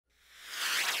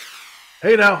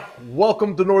Hey now,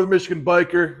 welcome to Northern Michigan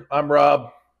Biker. I'm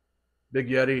Rob, Big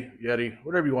Yeti,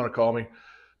 whatever you want to call me.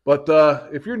 But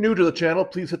if you're new to the channel,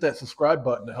 please hit that subscribe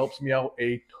button. It helps me out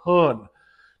a ton.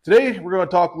 Today, we're going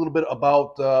to talk a little bit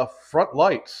about front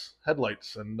lights,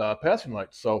 headlights, and passing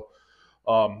lights. So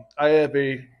I have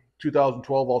a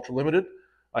 2012 Ultra Limited.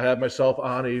 I have myself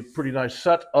on a pretty nice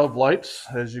set of lights,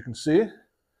 as you can see.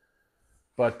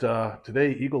 But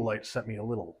today, Eagle Light sent me a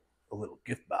little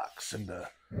gift box, and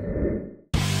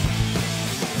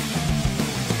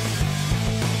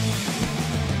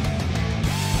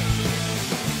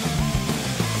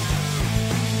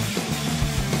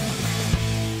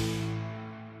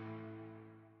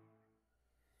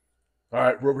all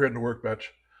right, we're over here in the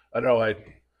workbench. I know I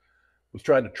was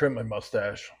trying to trim my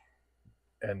mustache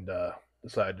and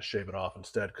decided to shave it off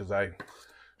instead because I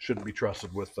shouldn't be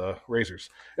trusted with razors.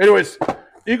 Anyways,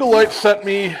 Eagle Light sent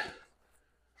me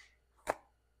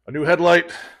a new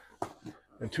headlight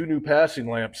and two new passing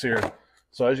lamps here.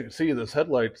 So as you can see, this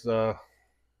headlight's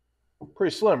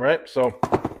pretty slim, right? So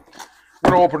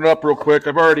we're gonna open it up real quick.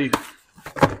 I've already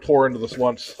tore into this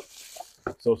once,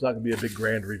 so it's not gonna be a big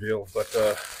grand reveal,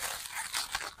 but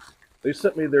they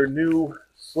sent me their new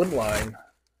slimline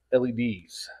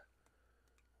LEDs.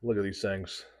 Look at these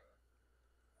things.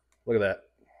 Look at that.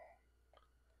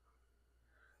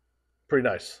 Pretty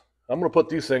nice. I'm going to put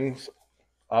these things,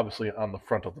 obviously, on the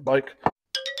front of the bike,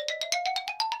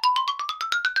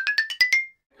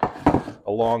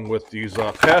 along with these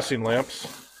passing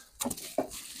lamps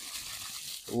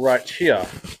right here.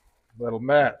 That'll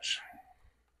match.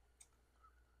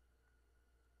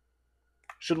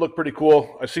 Should look pretty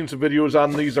cool. I've seen some videos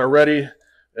on these already,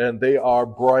 and they are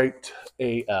bright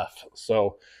AF. So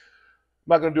I'm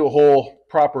not going to do a whole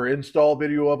proper install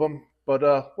video of them, but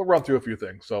we'll run through a few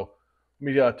things. So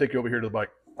let me take you over here to the bike.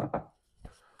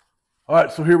 All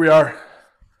right, so here we are.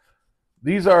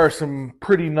 These are some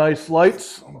pretty nice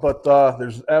lights, but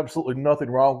there's absolutely nothing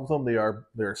wrong with them.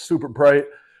 They're super bright.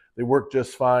 They work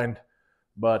just fine,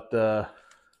 but they're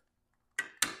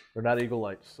not Eagle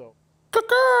lights. So.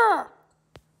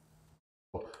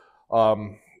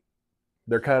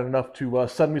 They're kind enough to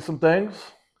send me some things.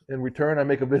 In return, I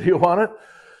make a video on it,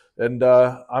 and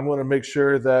I'm going to make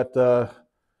sure that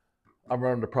I'm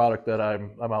running the product that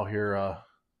I'm out here,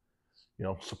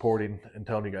 supporting and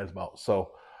telling you guys about.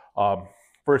 So,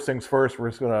 first things first, we're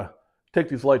just going to take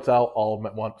these lights out, all of them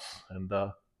at once, and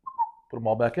put them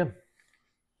all back in.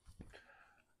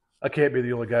 I can't be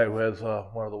the only guy who has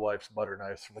one of the wife's butter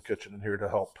knives from the kitchen in here to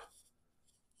help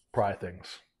pry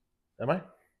things. Am I?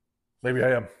 Maybe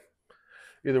I am.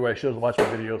 Either way, she doesn't watch my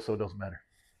video, so it doesn't matter.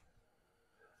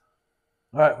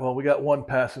 All right, well, we got one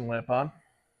passing lamp on.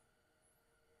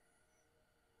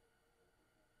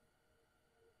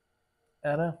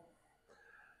 And I'm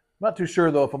not too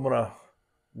sure, though, if I'm going to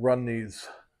run these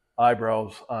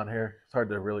eyebrows on here. It's hard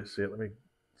to really see it. Let me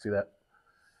see that.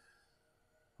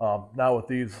 Now with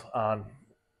these on,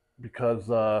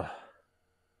 because I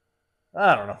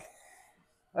don't know.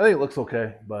 I think it looks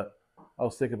okay, but I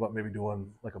was thinking about maybe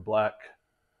doing like a black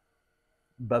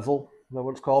bezel. Is that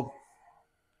what it's called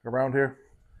around here?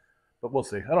 But we'll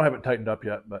see. I don't have it tightened up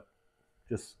yet, but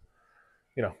just,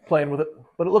 playing with it.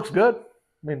 But it looks good.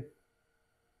 I mean,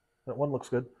 that one looks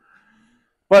good.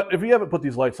 But if you haven't put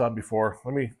these lights on before,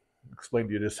 let me explain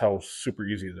to you just how super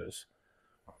easy it is.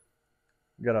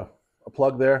 You got a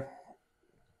plug there.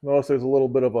 Notice there's a little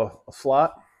bit of a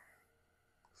slot.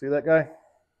 See that guy?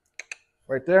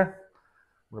 Right there.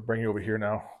 I'm going to bring you over here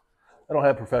now. I don't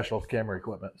have professional camera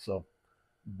equipment, so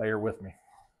bear with me.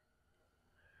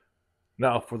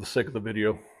 Now, for the sake of the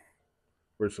video,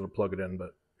 we're just going to plug it in.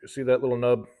 But you see that little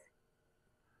nub?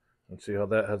 And see how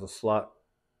that has a slot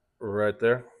right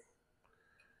there?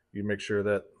 You make sure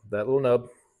that that little nub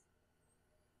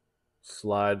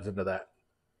slides into that.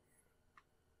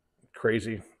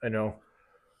 Crazy, I know.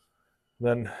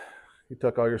 Then you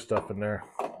tuck all your stuff in there.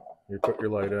 You put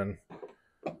your light in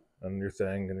and your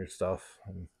thing and your stuff,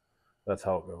 and that's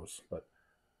how it goes. But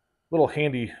little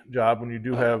handy job when you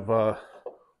do have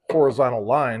horizontal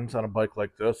lines on a bike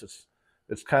like this.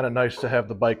 It's kind of nice to have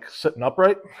the bike sitting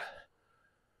upright,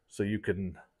 so you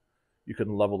can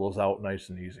level those out nice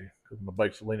and easy. Because when the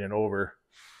bike's leaning over,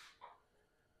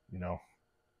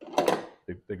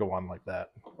 they go on like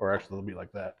that, or actually they'll be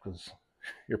like that because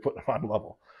you're putting them on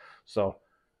level. So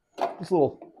this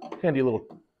little handy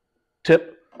little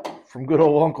tip from good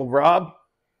old Uncle Rob.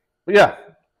 But yeah,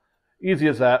 easy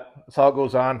as that. That's how it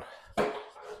goes on.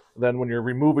 Then when you're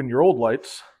removing your old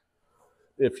lights,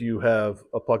 if you have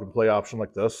a plug and play option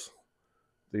like this,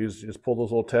 you just pull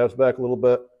those little tabs back a little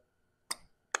bit,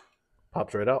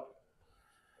 pops right out.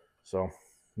 So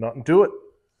Nothing to it.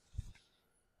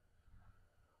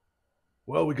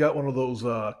 Well, we got one of those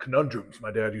conundrums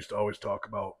my dad used to always talk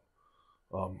about.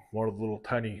 One of the little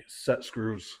tiny set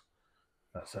screws,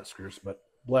 not set screws, but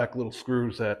black little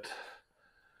screws that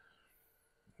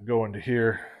go into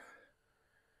here.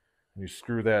 And you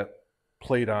screw that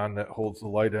plate on that holds the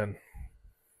light in.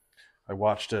 I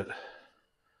watched it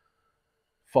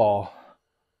fall,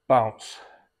 bounce,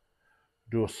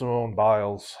 do a Simone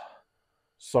Biles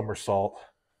somersault,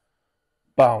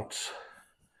 bounce.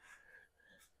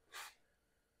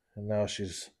 And now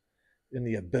she's in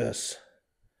the abyss.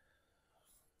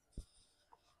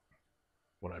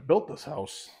 When I built this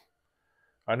house,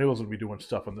 I knew I was going to be doing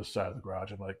stuff on this side of the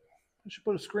garage. I'm like, I should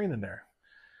put a screen in there.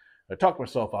 I talked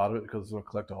myself out of it because I'll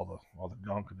collect all the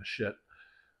gunk and the shit.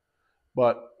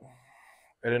 But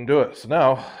I didn't do it. So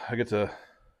now I get to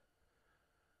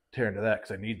tear into that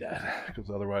because I need that. Because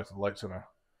otherwise the light's going to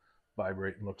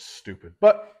vibrate and look stupid.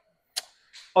 But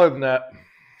other than that,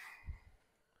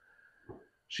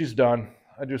 she's done.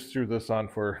 I just threw this on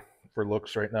for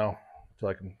looks right now until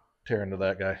I can tear into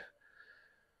that guy.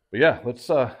 But yeah, let's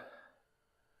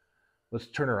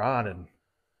turn her on and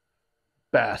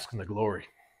bask in the glory.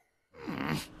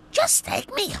 Just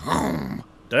take me home.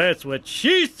 That's what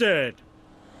she said.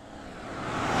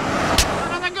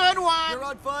 Another good one. You're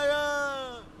on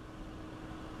fire.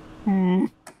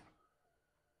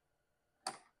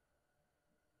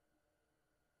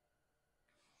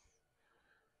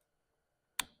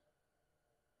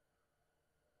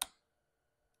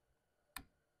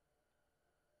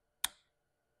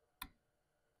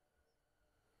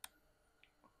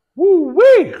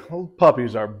 Woo-wee! Those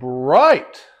puppies are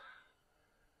bright.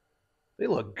 They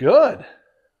look good.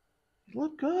 They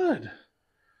look good.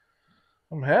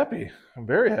 I'm happy. I'm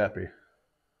very happy.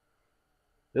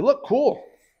 They look cool.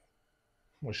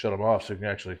 I'm going to shut them off so you can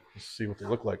actually see what they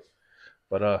look like.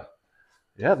 But,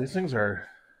 yeah, these things are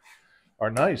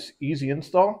nice. Easy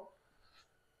install.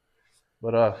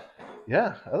 But,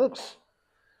 yeah, that looks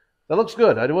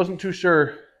good. I wasn't too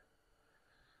sure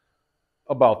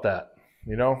about that.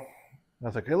 You know, I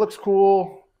was like, it looks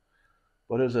cool,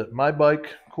 but is it my bike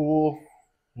cool?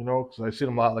 You know, because I see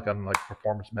them a lot like on like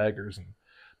performance baggers, and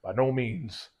by no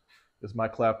means is my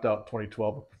clapped out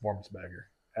 2012 a performance bagger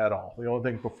at all. The only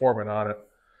thing performing on it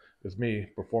is me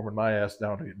performing my ass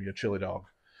down to get me a chili dog.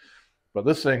 But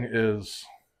this thing it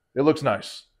looks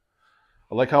nice.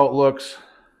 I like how it looks.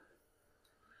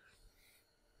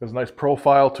 There's a nice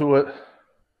profile to it.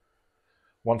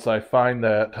 Once I find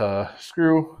that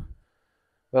screw,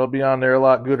 that'll be on there a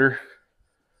lot gooder.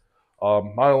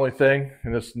 My only thing,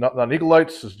 and it's not on Eagle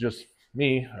Lights, is just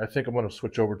me. I think I'm going to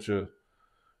switch over to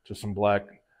some black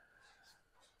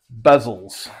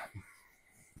bezels.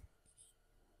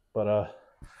 But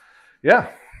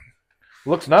yeah,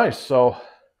 looks nice. So,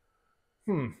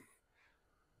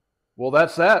 well,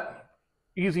 that's that.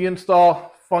 Easy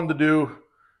install, fun to do.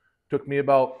 Took me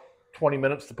about 20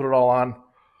 minutes to put it all on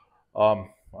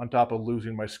top of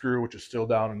losing my screw, which is still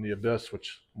down in the abyss,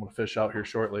 which I'm going to fish out here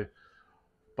shortly.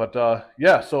 But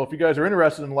yeah, so if you guys are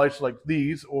interested in lights like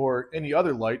these or any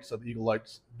other lights that the Eagle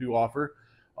Lights do offer,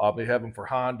 they have them for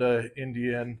Honda,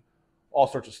 Indian, all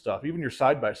sorts of stuff, even your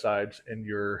side-by-sides and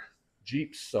your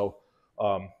Jeeps. So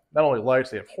not only lights,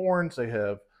 they have horns, they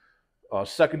have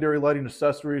secondary lighting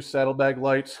accessories, saddlebag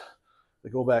lights. They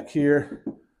go back here.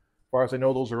 As far as I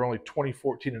know, those are only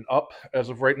 2014 and up as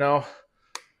of right now.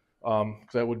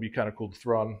 Because that would be kind of cool to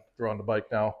throw on the bike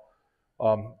now.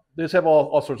 They just have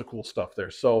all sorts of cool stuff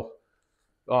there. So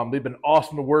they've been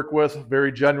awesome to work with,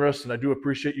 very generous, and I do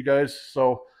appreciate you guys.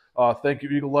 So thank you,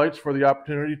 Eagle Lights, for the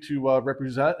opportunity to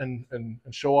represent and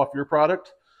show off your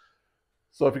product.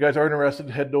 So if you guys are interested,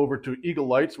 head over to Eagle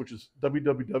Lights, which is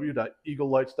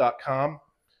www.eaglelights.com.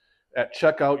 At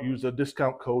checkout, use the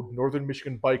discount code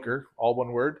northernmichiganbiker, all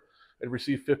one word, and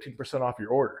receive 15% off your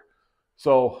order.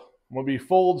 So I'm going to be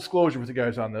full disclosure with you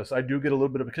guys on this. I do get a little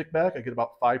bit of a kickback. I get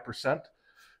about 5%.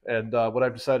 And what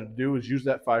I've decided to do is use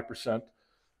that 5%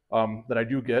 that I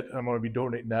do get. I'm going to be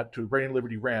donating that to Rain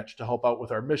Liberty Ranch to help out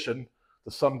with our mission,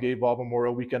 the Some Gay Ball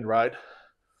Memorial Weekend Ride,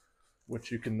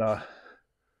 which you can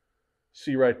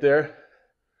see right there.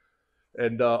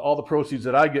 And all the proceeds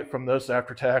that I get from this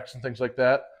after tax and things like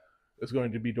that is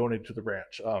going to be donated to the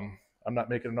ranch. I'm not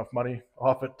making enough money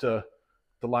off it to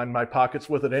line my pockets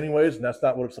with it anyways, and that's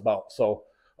not what it's about. So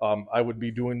I would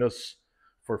be doing this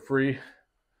for free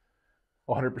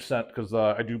 100% because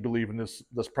I do believe in this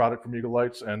product from Eagle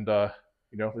Lights, and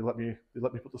you know, they let me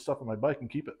put the stuff on my bike and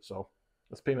keep it. So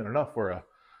that's payment enough for a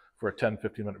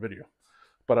 10-15 minute video.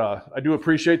 But I do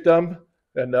appreciate them,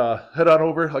 and head on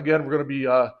over. Again, we're going to be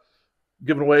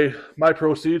giving away my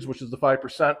proceeds, which is the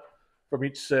 5% from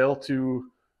each sale, to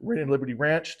Rain and Liberty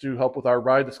Ranch to help with our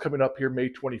ride that's coming up here May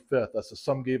 25th. That's the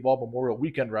Some Gave All Memorial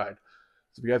Weekend Ride.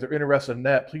 So if you guys are interested in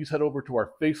that, please head over to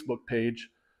our Facebook page,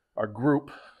 our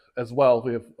group as well.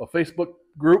 We have a Facebook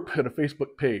group and a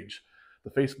Facebook page. The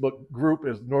Facebook group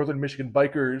is Northern Michigan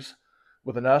Bikers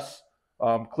with an S.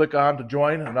 Click on to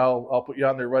join, and I'll put you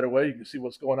on there right away. You can see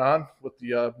what's going on with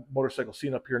the motorcycle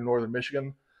scene up here in Northern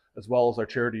Michigan, as well as our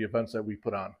charity events that we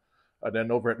put on. And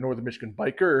then over at Northern Michigan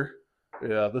Biker,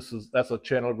 that's a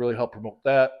channel to really help promote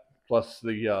that, plus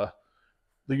the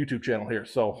YouTube channel here.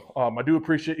 So I do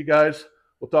appreciate you guys.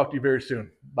 We'll talk to you very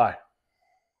soon. Bye.